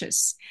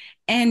precious,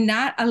 and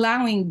not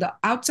allowing the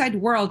outside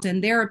world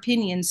and their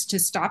opinions to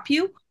stop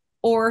you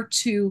or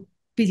to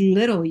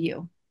belittle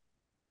you,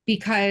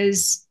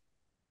 because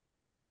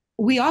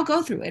we all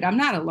go through it. I'm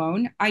not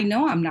alone. I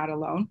know I'm not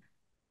alone.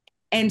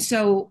 And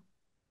so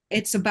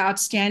it's about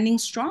standing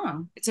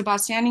strong. It's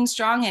about standing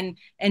strong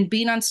and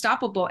being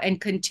unstoppable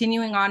and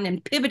continuing on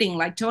and pivoting,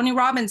 like Tony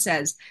Robbins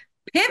says.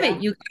 Pivot. Yeah.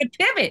 You got to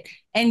pivot,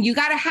 and you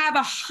got to have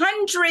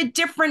 100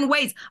 different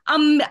ways,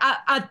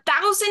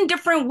 1,000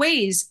 different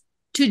ways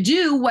to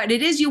do what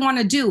it is you want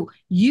to do.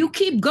 You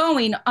keep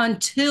going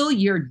until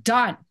you're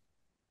done.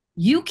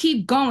 You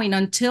keep going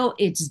until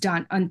it's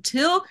done,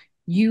 until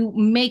you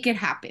make it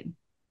happen.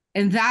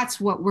 And that's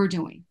what we're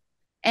doing.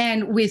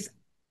 And with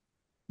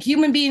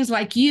human beings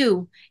like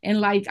you and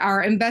like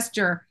our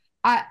investor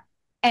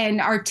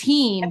and our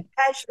team.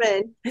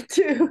 Attachment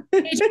too.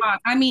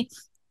 I mean,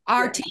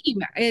 our team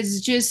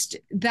is just,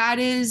 that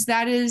is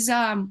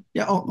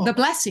the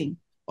blessing.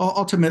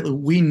 Ultimately,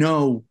 we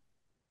know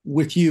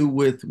with you,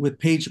 with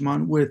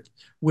Pagemon,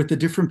 with the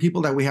different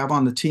people that we have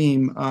on the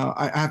team,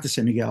 I have to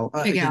say Miguel,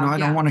 I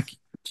don't want to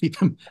keep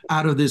him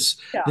out of this,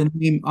 the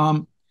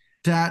name,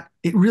 that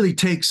it really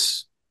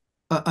takes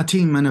a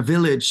team and a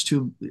village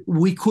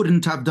we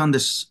couldn't have done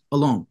this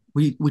alone.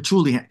 We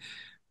truly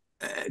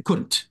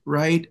couldn't,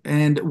 right?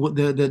 And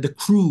the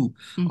crew,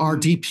 our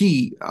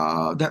DP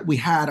that we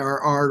had,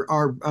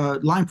 our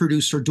line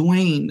producer,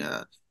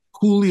 Dwayne,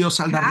 Julio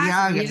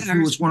Saldarriaga,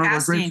 who was one of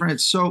our great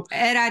friends. So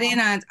Ed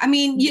Arenas. I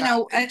mean,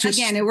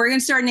 again, we're going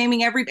to start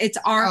naming it's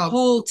our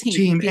whole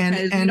team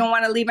because we don't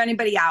want to leave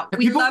anybody out.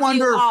 We love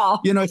you all.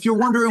 If you're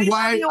wondering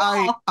why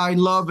I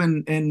love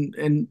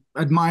and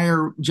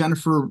admire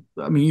Yeniffer,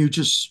 I mean, you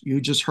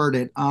just heard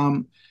it.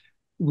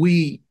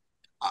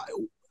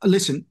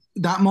 Listen,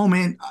 that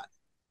moment,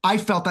 I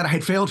felt that I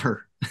had failed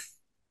her,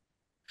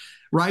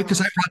 right? Because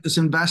I brought this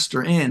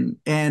investor in,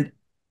 and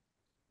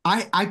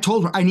I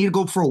told her I need to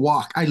go for a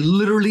walk. I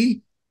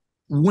literally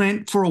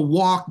went for a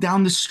walk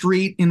down the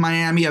street in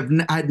Miami.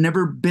 I'd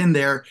never been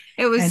there.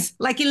 It was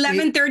like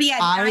 11:30 at night.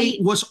 I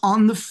was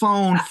on the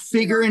phone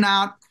figuring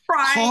out,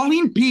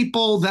 calling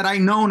people that I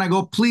know, and I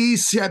go,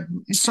 please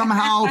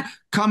somehow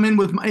come in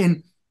with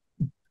and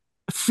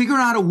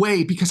figuring out a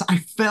way, because I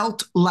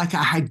felt like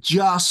I had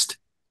just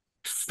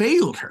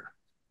failed her.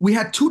 We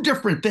had two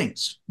different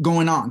things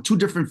going on, two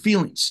different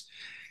feelings.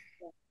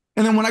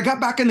 And then when I got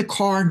back in the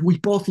car and we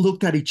both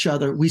looked at each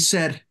other, we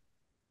said,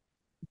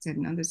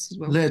 no, this is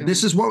what we're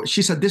doing.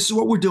 She said, this is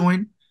what we're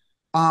doing.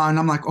 And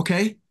I'm like,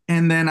 okay.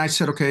 And then I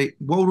said, okay,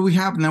 what do we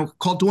have? And then we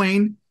called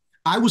Dwayne.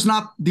 I was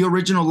not the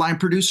original line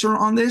producer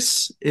on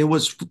this. It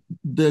was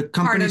the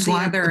company's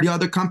the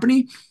other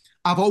company.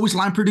 I've always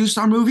line produced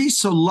our movies.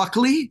 So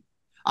luckily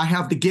I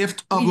have the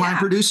gift of line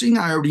producing.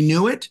 I already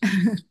knew it.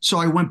 So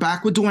I went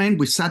back with Dwayne.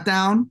 We sat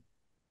down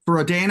for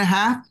a day and a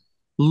half,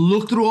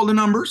 looked through all the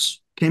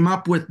numbers, came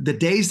up with the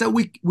days that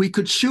we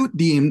could shoot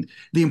the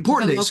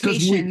important days,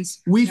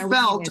 because we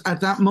felt at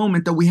that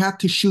moment that we had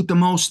to shoot the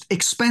most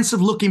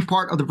expensive looking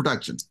part of the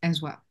production as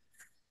well,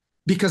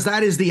 because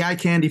that is the eye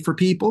candy for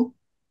people.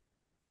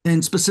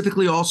 and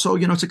specifically also,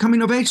 it's a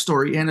coming of age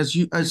story. And as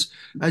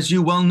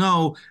you well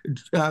know,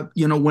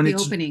 when The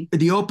it's opening.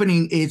 the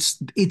opening, it's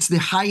the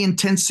high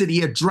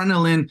intensity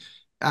adrenaline,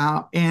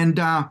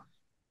 and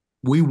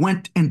we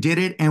went and did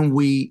it, and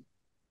we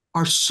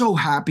are so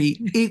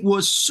happy. It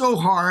was so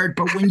hard,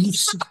 but when you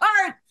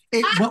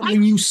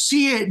when you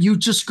see it, you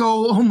just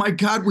go, "Oh my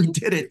God, we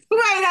did it!"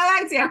 Wait,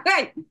 Alexia,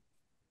 wait.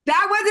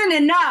 That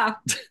wasn't enough.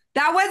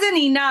 That wasn't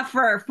enough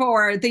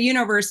for the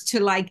universe to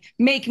like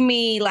make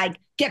me like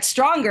get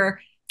stronger.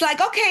 It's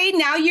like, okay,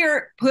 now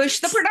you're push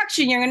the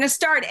production. You're going to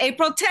start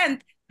April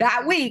 10th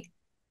that week.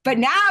 But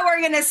now we're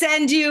going to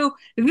send you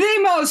the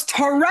most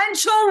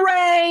torrential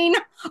rain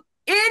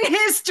in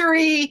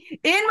history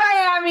in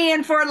Miami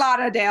and Fort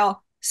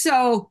Lauderdale.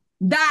 So,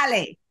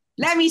 dale.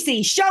 Let me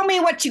see. Show me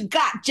what you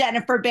got,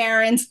 Yeniffer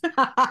Behrens.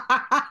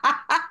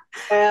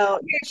 Well,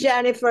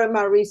 Yeniffer and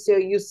Mauricio,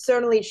 you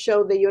certainly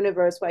showed the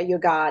universe what you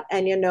got.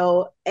 And,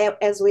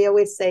 as we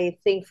always say,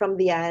 think from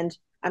the end.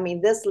 I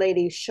mean, this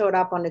lady showed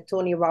up on the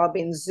Tony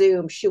Robbins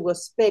Zoom. She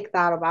was picked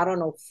out of, I don't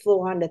know,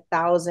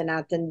 400,000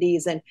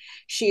 attendees, and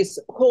she's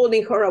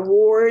holding her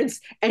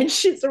awards and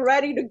she's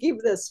ready to give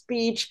the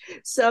speech.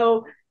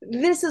 So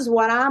this is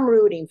what I'm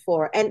rooting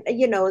for. And,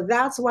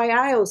 that's why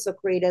I also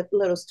created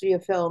Little Studio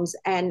Films.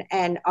 And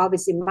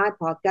obviously my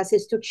podcast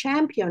is to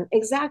champion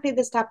exactly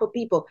this type of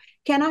people.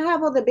 Can I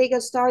have all the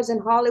biggest stars in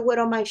Hollywood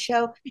on my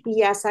show?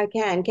 Yes, I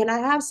can. Can I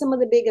have some of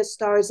the biggest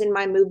stars in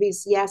my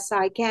movies? Yes,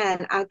 I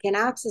can. I can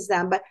access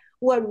them. But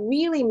what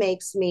really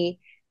makes me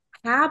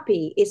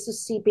happy is to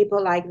see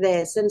people like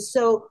this. And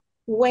so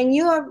when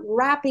you're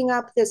wrapping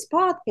up this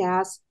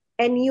podcast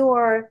and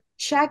you're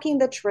checking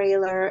the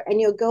trailer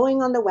and you're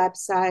going on the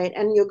website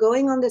and you're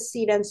going on the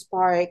Seed and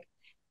Spark,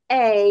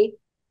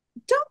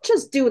 don't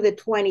just do the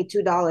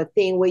 $22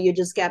 thing where you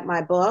just get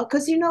my book.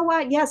 Because you know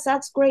what? Yes,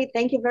 that's great.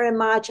 Thank you very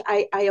much.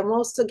 I am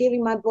also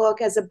giving my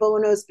book as a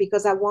bonus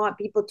because I want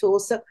people to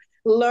also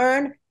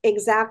learn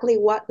exactly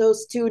what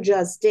those two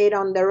just did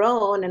on their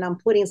own. And I'm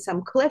putting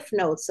some cliff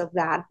notes of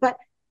that. But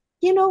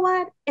you know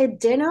what? A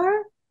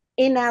dinner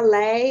in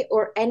LA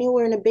or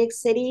anywhere in a big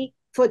city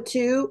for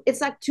two, it's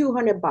like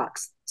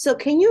 $200. So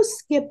can you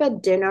skip a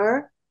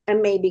dinner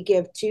and maybe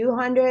give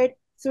 200,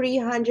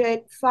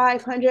 300,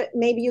 500?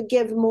 Maybe you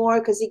give more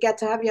because you get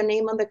to have your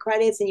name on the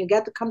credits and you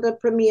get to come to the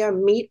premiere,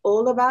 meet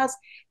all of us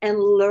and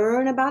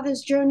learn about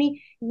this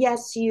journey.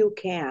 Yes, you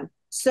can.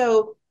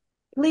 So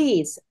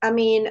please,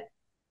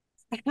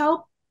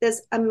 help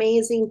this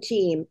amazing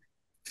team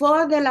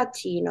for the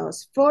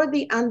Latinos, for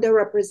the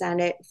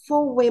underrepresented,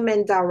 for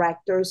women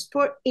directors,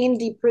 for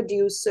indie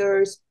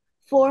producers,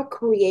 for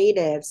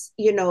creatives.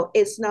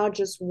 It's not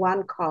just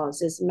one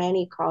cause, it's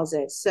many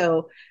causes.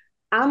 So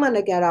I'm going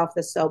to get off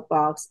the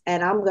soapbox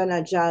and I'm going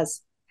to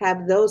just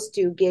have those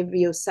two give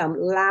you some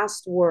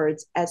last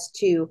words as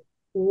to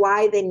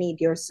why they need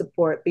your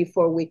support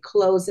before we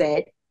close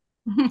it.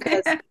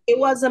 Because it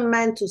wasn't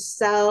meant to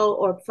sell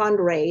or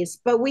fundraise,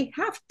 but we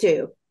have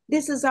to.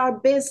 This is our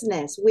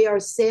business. We are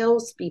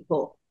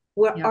salespeople.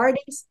 We're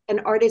artists,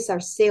 and artists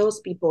are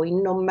salespeople,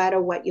 no matter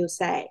what you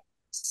say.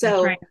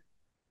 So right.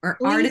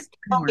 Please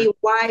tell me,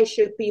 why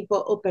should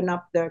people open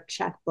up their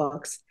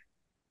checkbooks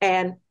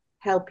and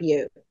help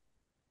you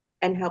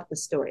and help the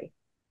story?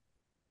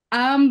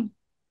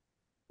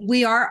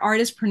 We are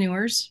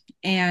artistpreneurs,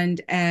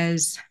 and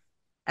as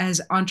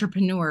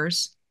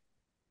entrepreneurs,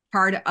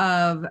 part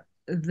of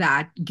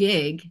that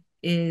gig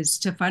is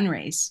to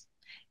fundraise,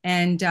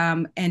 and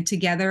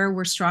together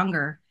we're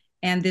stronger.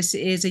 And this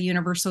is a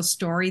universal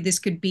story. This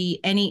could be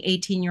any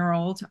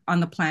 18-year-old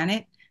on the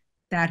planet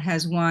that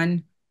has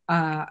won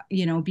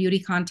beauty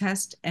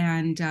contest,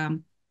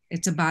 and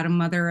it's about a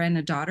mother and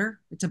a daughter.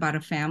 It's about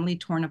a family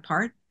torn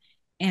apart,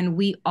 and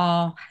we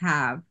all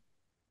have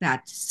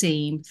that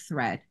same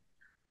thread.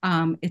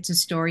 It's a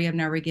story of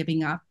never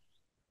giving up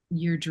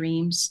your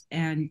dreams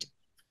and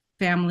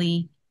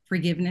family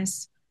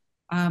forgiveness.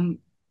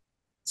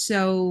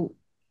 So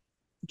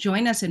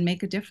join us and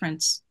make a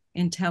difference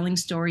in telling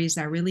stories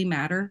that really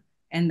matter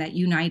and that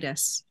unite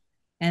us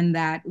and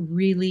that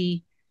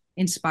really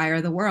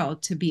inspire the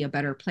world to be a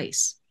better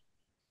place.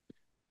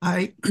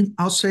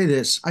 I'll say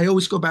this. I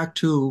always go back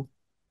to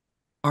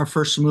our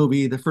first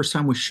movie, the first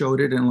time we showed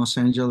it in Los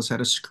Angeles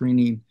at a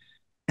screening,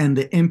 and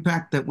the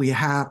impact that we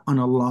had on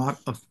a lot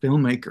of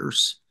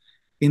filmmakers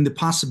in the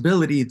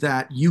possibility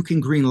that you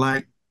can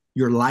greenlight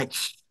your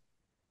life.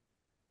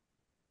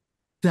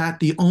 That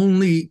the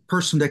only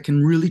person that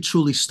can really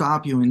truly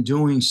stop you in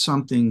doing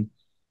something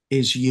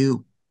is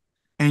you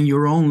and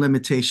your own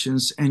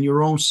limitations and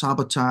your own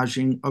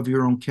sabotaging of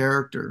your own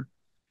character.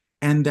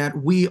 And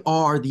that we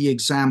are the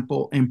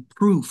example and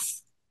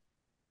proof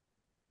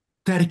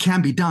that it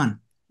can be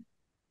done.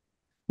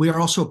 We are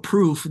also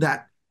proof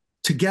that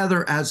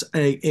together as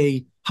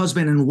a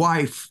husband and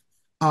wife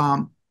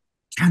can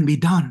be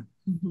done.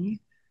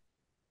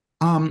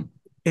 Mm-hmm.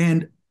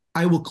 And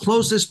I will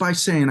close this by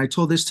saying, I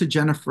told this to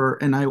Yeniffer,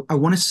 and I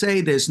want to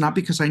say this, not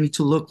because I need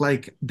to look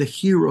like the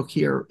hero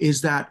here,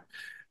 is that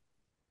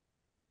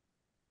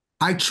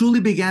I truly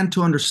began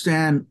to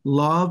understand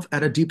love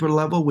at a deeper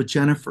level with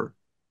Yeniffer,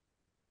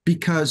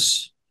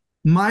 because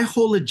my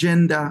whole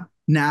agenda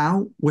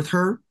now with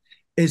her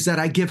is that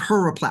I give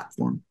her a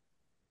platform.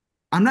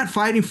 I'm not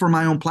fighting for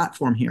my own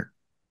platform here.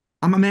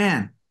 I'm a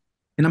man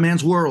in a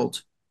man's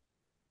world.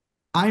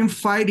 I'm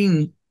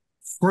fighting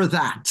for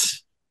that.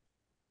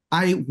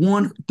 I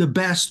want the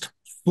best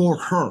for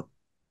her.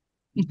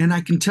 And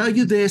I can tell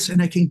you this,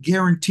 and I can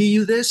guarantee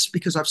you this,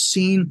 because I've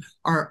seen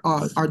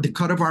the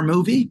cut of our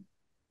movie.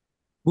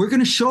 We're going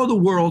to show the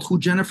world who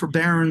Yeniffer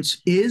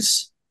Behrens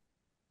is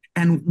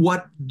and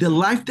what the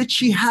life that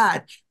she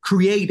had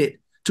created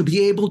to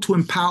be able to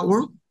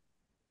empower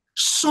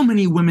so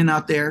many women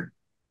out there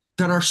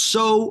that are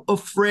so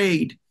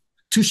afraid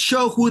to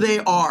show who they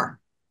are,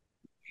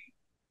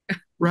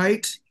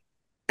 right?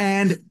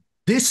 And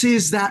this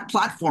is that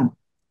platform.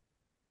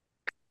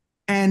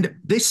 And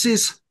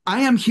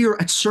I am here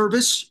at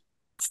service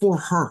for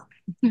her.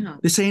 No.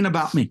 This ain't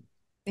about me.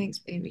 Thanks,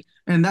 baby.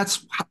 And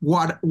that's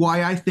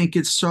why I think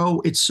it's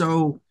so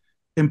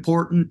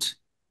important.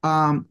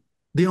 We're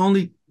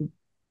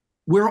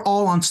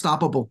all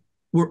unstoppable.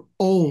 We're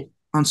all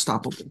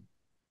unstoppable.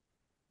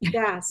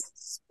 Yes,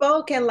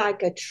 spoken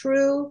like a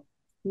true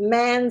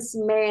man's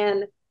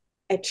man,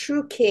 a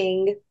true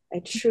king, a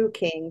true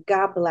king.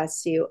 God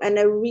bless you. And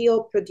a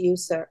real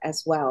producer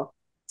as well.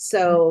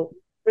 So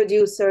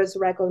producers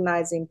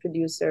recognizing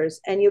producers.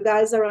 And you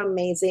guys are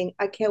amazing.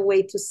 I can't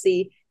wait to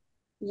see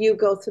you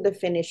go to the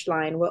finish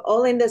line. We're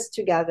all in this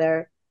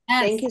together.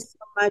 Yes. Thank you so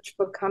much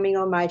for coming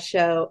on my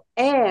show.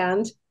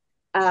 And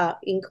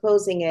in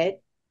closing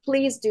it,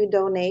 please do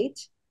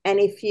donate. And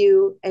if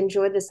you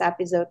enjoy this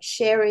episode,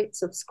 share it,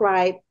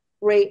 subscribe,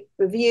 rate,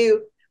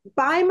 review.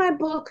 Buy my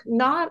book,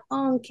 not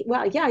on,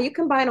 well, yeah, you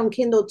can buy it on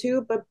Kindle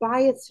too, but buy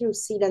it through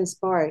Seed and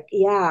Spark.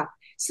 Yeah,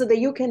 so that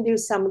you can do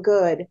some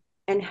good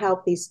and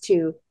help these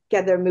two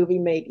get their movie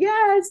made.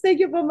 Yes, thank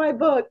you for my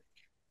book.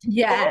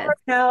 Yes. Over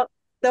now,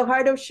 The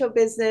Heart of Show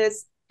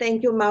Business.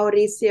 Thank you,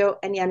 Mauricio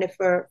and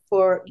Yeniffer,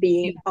 for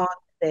being on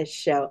this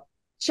show.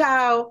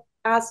 Ciao,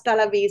 hasta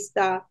la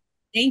vista.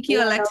 Thank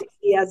you, Alexia.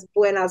 Buenos días,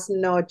 buenas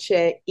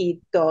noches y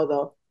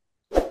todo.